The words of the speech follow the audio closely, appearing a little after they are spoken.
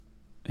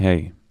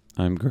Hey,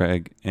 I'm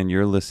Greg, and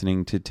you're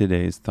listening to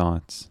today's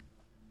thoughts.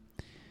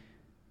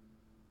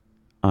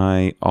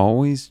 I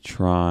always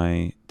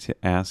try to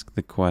ask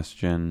the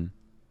question,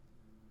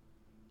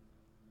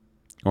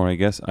 or I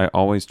guess I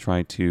always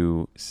try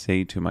to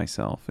say to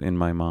myself in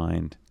my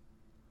mind,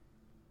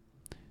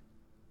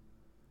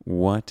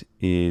 what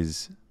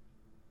is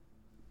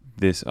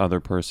this other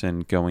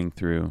person going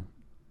through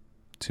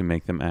to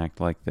make them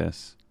act like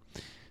this?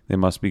 They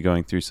must be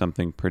going through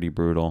something pretty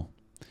brutal,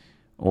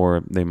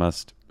 or they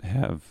must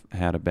have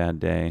had a bad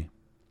day.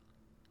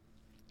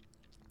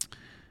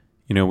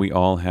 You know, we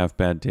all have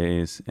bad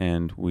days,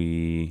 and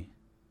we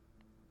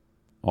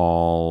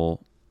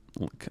all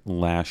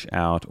lash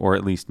out, or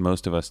at least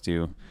most of us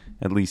do.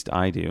 At least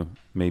I do.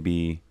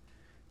 Maybe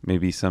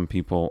some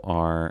people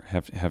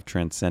have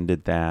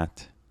transcended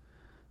that,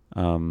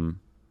 having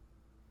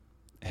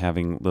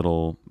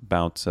little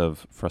bouts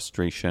of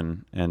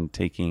frustration and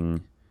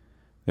taking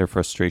their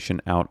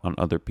frustration out on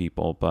other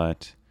people.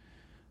 But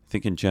I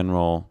think in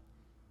general,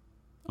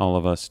 all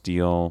of us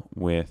deal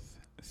with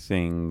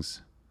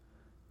things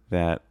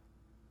that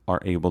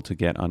are able to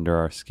get under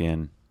our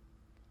skin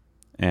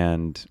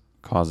and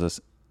cause us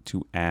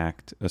to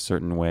act a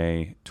certain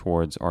way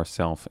towards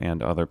ourselves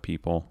and other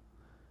people,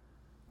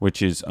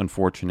 which is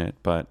unfortunate,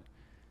 but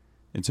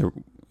it's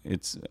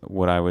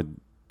what I would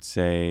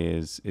say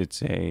is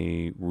it's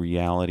a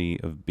reality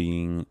of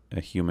being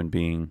a human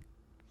being.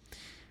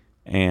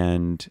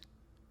 And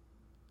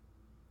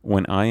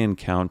when I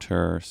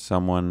encounter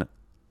someone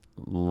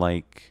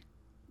like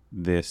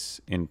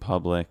this in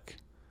public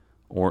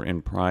or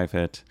in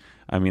private,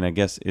 I mean, I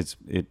guess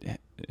it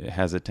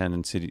has a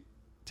tendency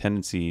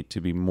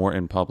to be more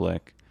in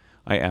public.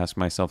 I ask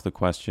myself the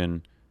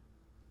question,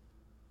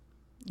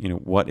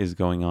 what is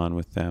going on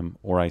with them?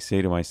 Or I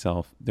say to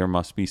myself, there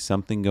must be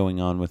something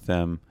going on with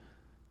them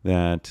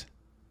that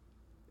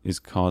is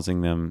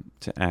causing them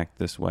to act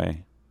this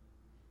way.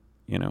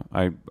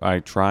 I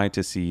try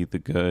to see the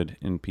good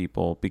in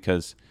people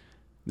because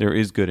there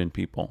is good in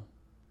people.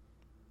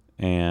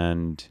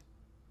 And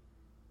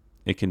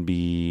it can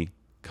be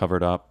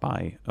covered up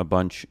by a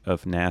bunch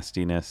of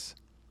nastiness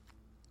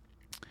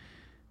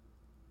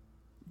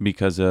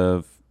because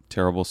of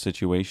terrible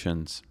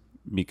situations,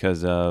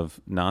 because of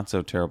not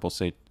so terrible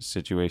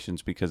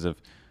situations, because of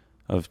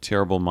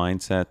terrible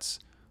mindsets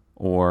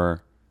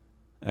or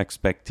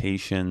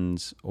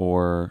expectations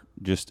or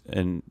just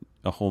a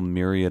whole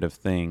myriad of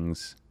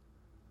things.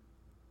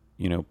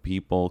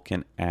 People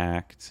can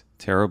act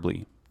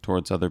terribly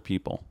towards other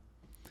people.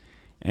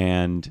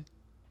 And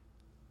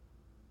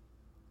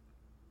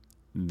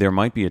there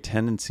might be a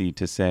tendency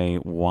to say,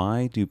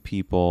 why do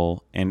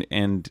people, and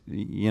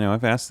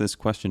I've asked this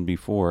question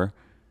before,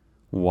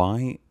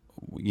 why,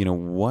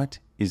 what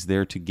is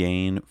there to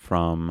gain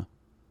from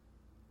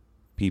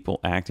people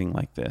acting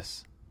like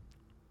this?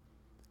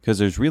 Because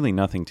there's really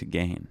nothing to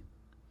gain.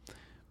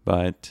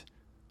 But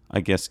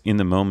I guess in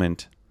the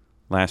moment,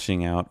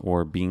 lashing out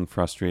or being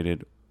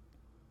frustrated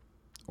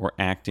or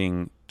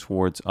acting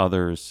towards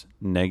others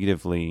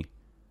negatively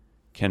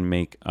can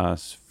make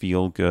us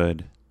feel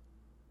good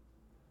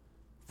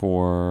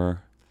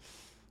for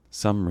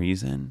some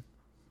reason.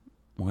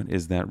 What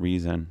is that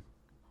reason?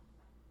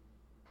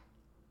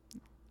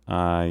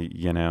 I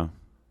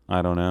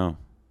don't know.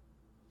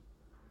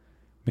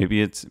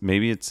 Maybe it's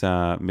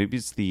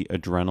the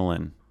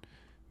adrenaline.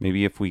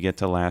 Maybe if we get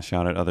to lash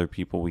out at other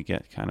people, we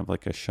get kind of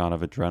like a shot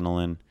of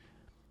adrenaline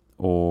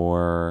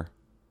or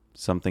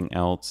something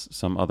else,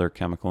 some other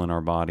chemical in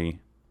our body.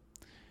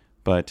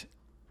 But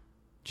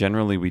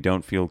generally we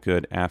don't feel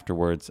good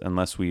afterwards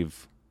unless we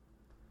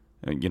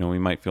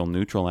might feel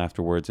neutral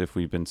afterwards if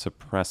we've been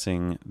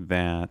suppressing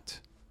that,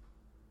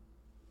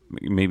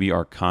 maybe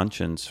our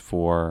conscience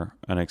for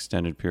an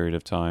extended period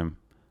of time.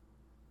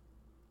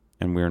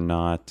 And we're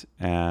not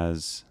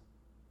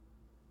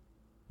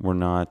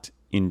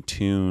in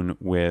tune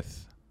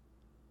with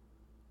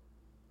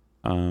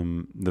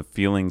the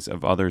feelings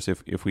of others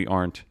if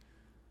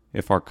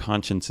our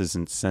conscience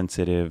isn't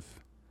sensitive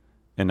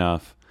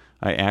enough.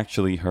 I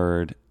actually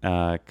heard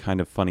a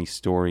kind of funny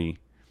story.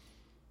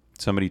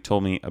 Somebody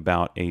told me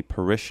about a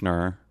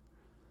parishioner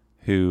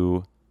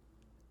who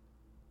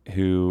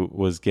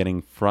was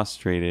getting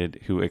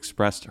frustrated, who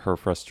expressed her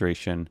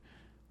frustration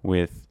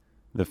with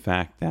the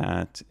fact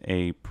that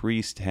a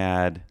priest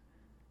had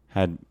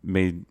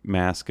made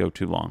mass go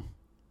too long.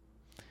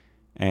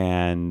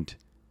 And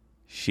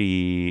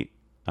she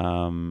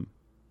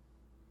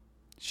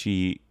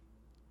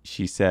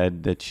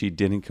said that she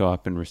didn't go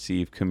up and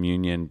receive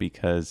communion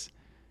because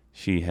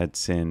she had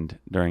sinned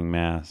during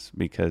mass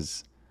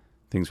because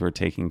things were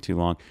taking too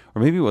long.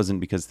 Or maybe it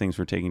wasn't because things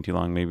were taking too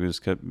long. Maybe it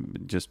was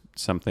just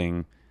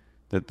something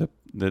that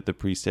the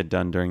priest had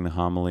done during the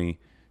homily.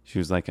 She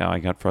was like, oh, I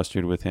got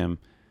frustrated with him.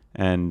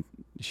 And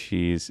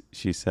she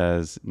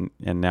says,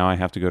 and now I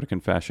have to go to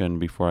confession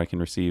before I can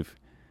receive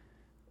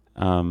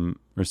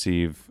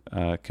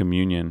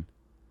communion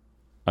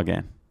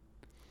again.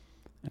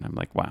 And I'm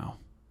like, wow,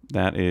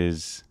 that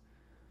is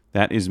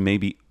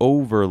maybe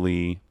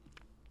overly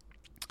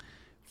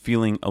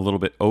feeling a little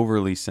bit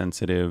overly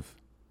sensitive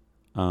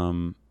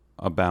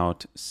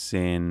about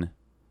sin.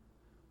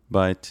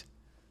 But,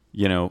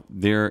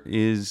 there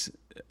is,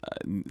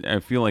 I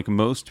feel like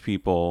most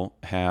people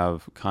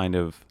have kind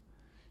of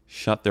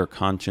shut their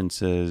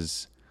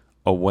consciences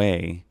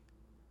away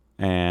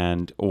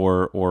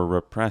or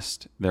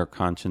repressed their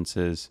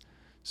consciences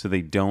so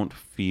they don't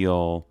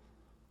feel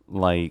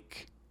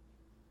like,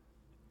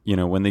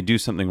 when they do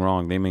something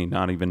wrong, they may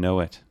not even know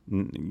it.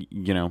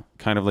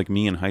 Kind of like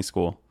me in high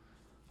school.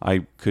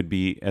 I could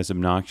be as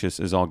obnoxious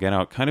as all get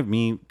out. Kind of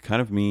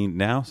me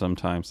now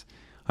sometimes.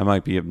 I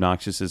might be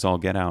obnoxious as all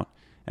get out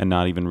and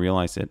not even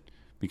realize it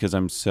because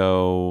I'm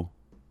so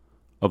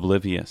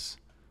oblivious.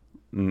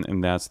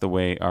 And that's the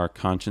way our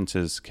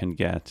consciences can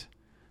get.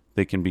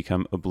 They can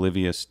become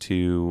oblivious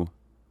to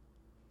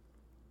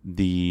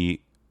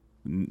the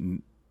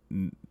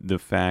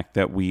fact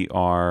that we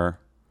are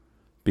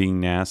being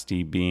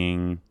nasty,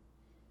 being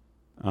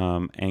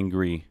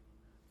angry,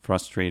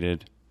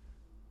 frustrated,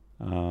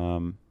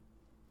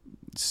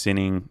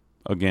 sinning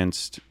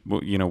against,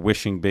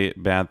 wishing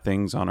bad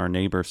things on our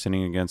neighbor,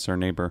 sinning against our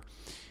neighbor.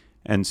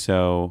 And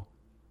so,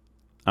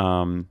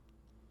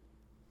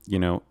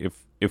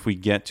 if we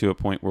get to a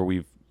point where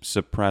we've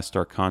suppressed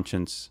our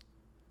conscience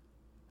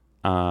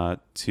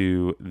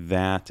to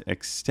that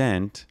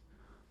extent,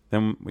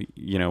 then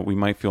we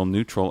might feel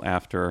neutral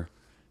after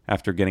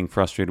getting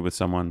frustrated with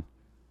someone,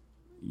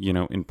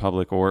 in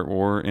public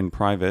or in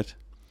private,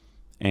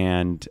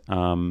 and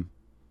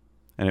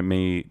it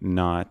may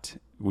not,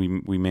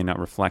 we may not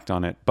reflect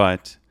on it,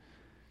 but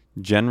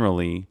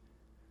generally,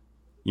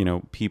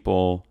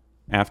 people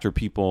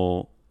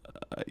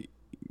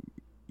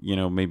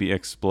maybe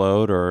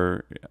explode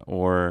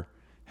or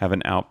have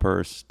an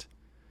outburst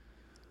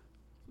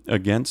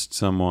against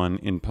someone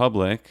in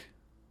public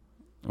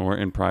or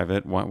in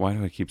private. Why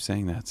do I keep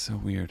saying that? It's so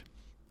weird.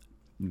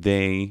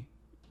 They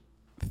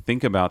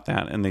think about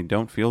that and they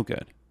don't feel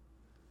good.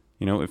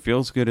 It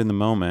feels good in the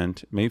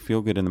moment. It may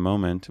feel good in the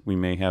moment. We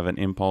may have an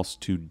impulse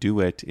to do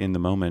it in the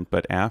moment,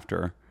 but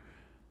afterwards,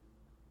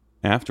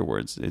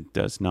 it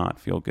does not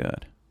feel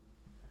good.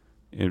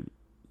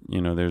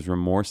 There's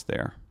remorse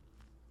there.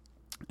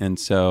 And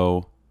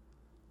so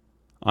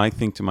I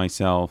think to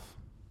myself,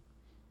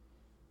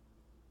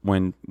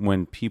 when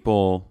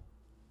people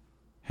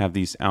have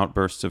these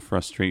outbursts of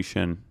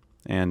frustration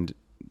and,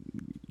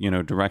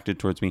 directed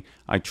towards me,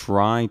 I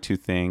try to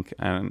think,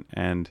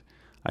 and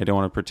I don't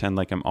want to pretend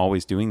like I'm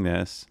always doing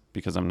this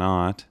because I'm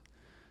not.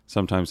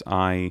 Sometimes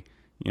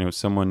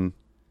someone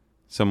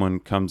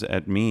comes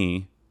at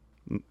me,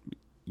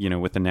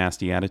 with a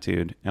nasty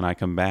attitude, and I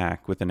come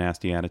back with a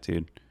nasty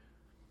attitude.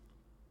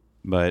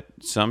 But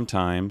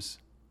sometimes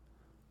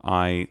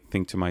I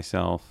think to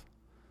myself,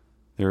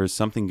 there is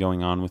something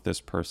going on with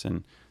this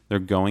person. They're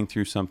going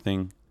through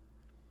something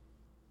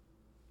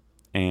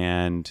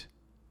and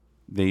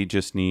they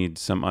just need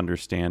some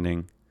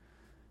understanding.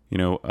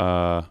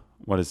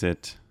 What is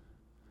it?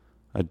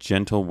 A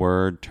gentle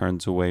word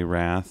turns away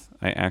wrath.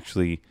 I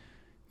actually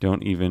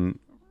don't even,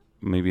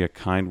 maybe a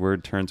kind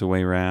word turns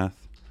away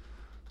wrath.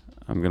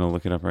 I'm going to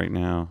look it up right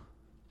now.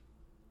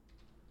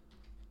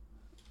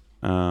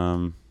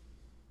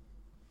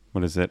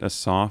 What is it? A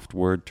soft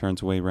word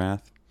turns away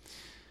wrath.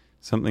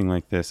 Something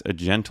like this. A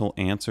gentle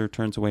answer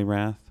turns away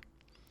wrath.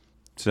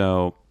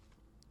 So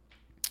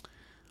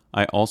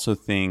I also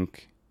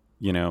think,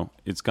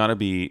 it's got to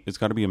be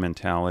a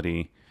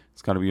mentality.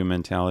 It's got to be a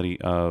mentality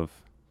of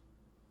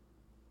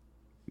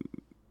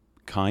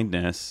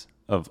kindness,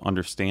 of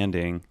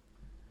understanding,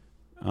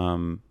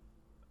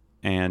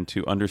 and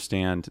to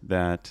understand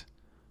that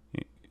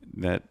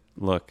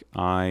look,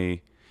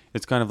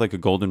 it's kind of like a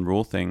golden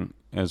rule thing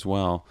as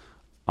well.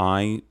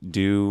 I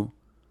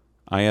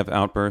have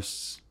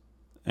outbursts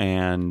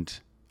and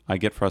I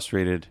get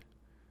frustrated,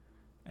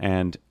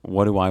 and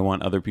what do I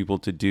want other people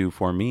to do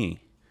for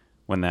me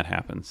when that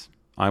happens?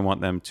 I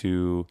want them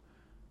to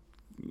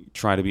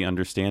try to be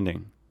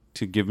understanding,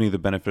 to give me the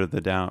benefit of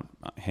the doubt.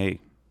 Hey,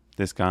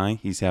 this guy,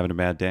 he's having a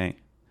bad day,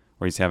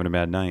 or he's having a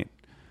bad night,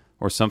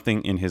 or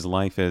something in his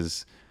life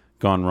has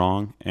gone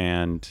wrong,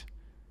 and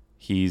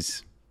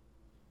he's,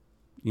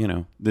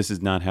 this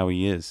is not how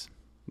he is.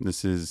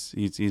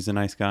 He's a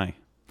nice guy.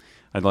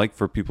 I'd like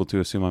for people to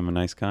assume I'm a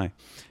nice guy.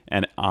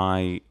 And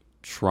I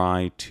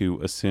try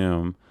to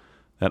assume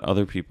that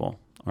other people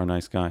are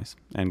nice guys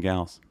and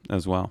gals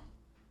as well.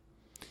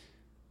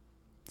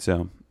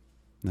 So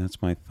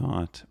that's my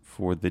thought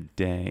for the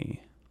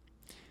day.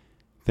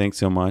 Thanks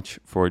so much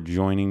for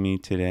joining me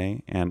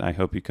today, and I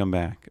hope you come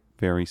back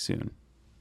very soon.